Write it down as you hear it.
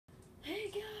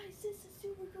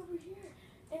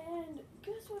And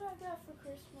guess what I got for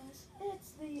Christmas?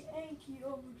 It's the Anki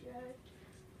Overdrive.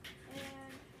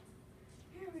 And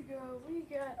here we go. We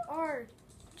got our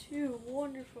two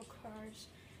wonderful cars.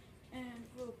 And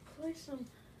we'll place them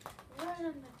right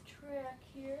on the track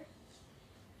here.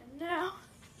 And now,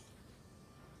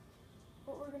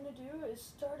 what we're going to do is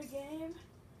start a game,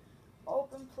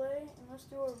 open play, and let's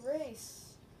do a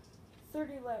race.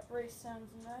 30-lap race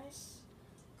sounds nice.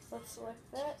 Let's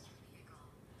select that.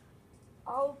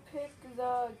 I'll pick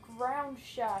the ground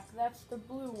shock. That's the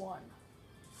blue one.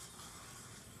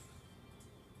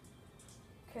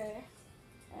 Okay.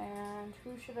 And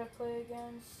who should I play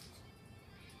against?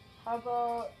 How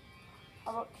about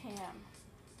Cam?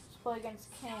 Let's play against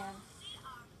Cam.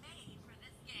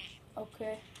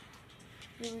 Okay.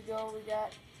 Here we go. We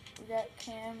got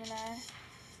Cam and I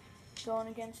going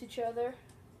against each other.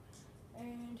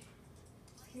 And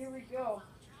here we go.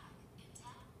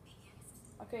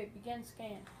 Okay, begin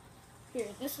scan.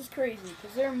 Here, this is crazy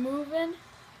because they're moving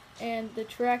and the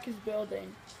track is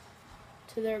building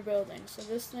to their building. So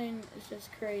this thing is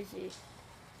just crazy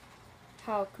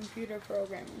how computer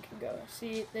programming can go.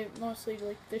 See, they mostly,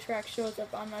 like, the track shows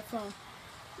up on my phone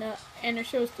now, and it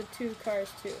shows the two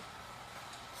cars too.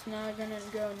 So now I'm gonna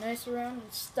go nice around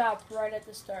and stop right at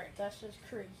the start. That's just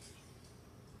crazy.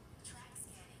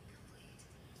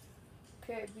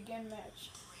 Okay, begin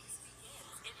match.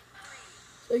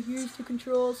 So here's the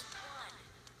controls.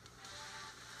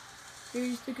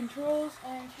 Here's the controls,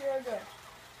 and here I go.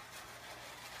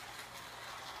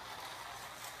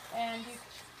 And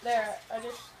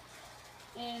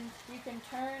you can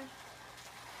turn.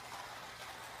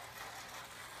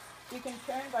 You can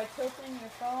turn by tilting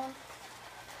your phone,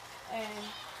 and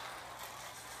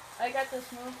I got this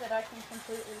move that I can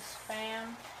completely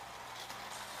spam.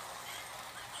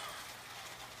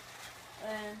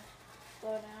 And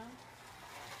slow down.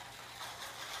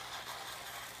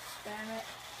 Spam it.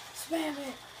 Spam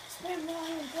it! Spam the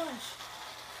iron punch!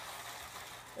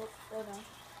 Oh, slow down.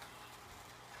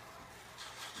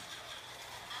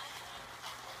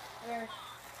 There.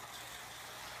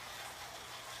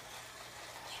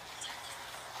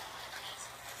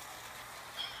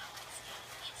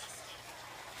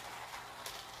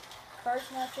 Car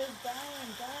snatchers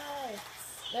dying, die!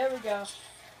 There we go.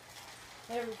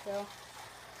 There we go.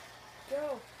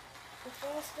 Go! Go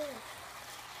faster!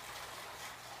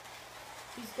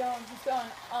 He's going,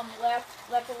 lap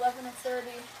 11 of 30.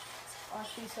 Oh,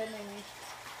 she's hitting me.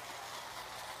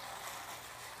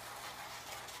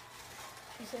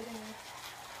 She's hitting me.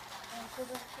 Oh, go.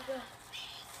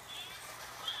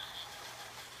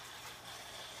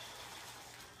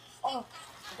 Oh, I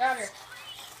got her.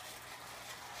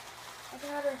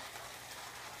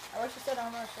 I wish I said how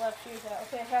much left she was at.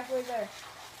 Okay, halfway there.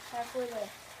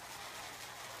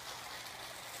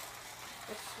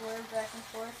 Just swerve back and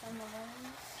forth on the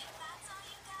lanes.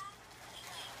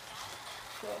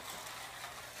 Good.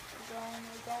 We're going.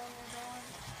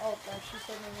 Oh gosh, she's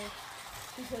hitting me.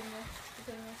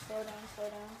 Slow down.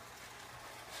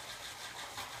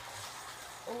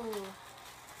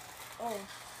 Oh.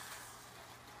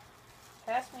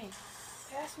 Pass me.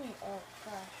 Oh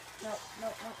gosh. No.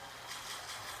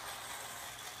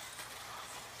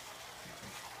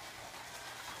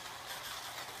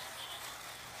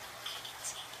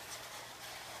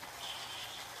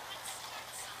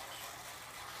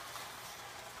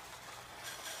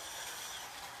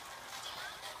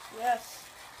 Yes.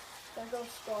 There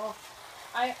goes Skull.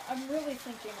 I'm really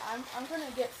thinking I'm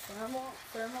gonna get thermal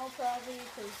probably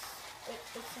because it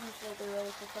seems like a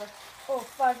really cool car. Oh,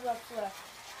 5 laps left.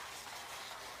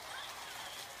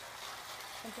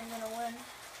 I think I'm gonna win.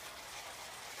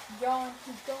 He's going.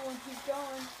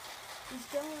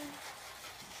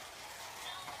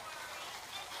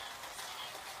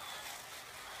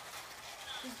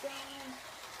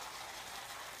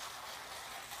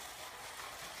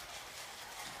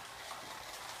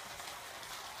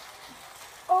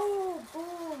 Oh,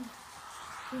 boom!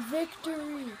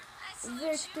 Victory!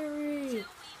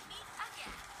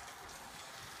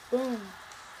 Boom!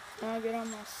 Now I get all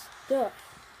my stuff.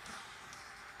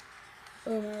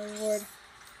 Oh, my reward.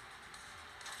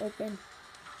 Open.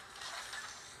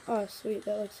 Oh, sweet,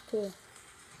 that looks cool.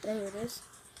 There it is.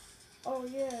 Oh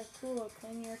yeah, cool,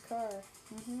 clean your car.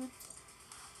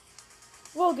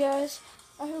 Well guys,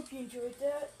 I hope you enjoyed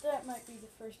that. That might be the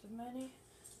first of many.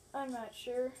 I'm not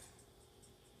sure.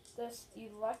 This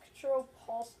electro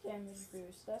pulse damage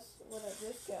boost. That's what I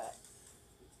just got.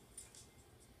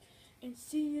 And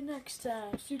see you next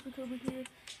time. Super Cobra here.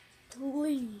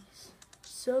 Please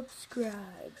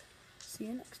subscribe. See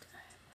you next time.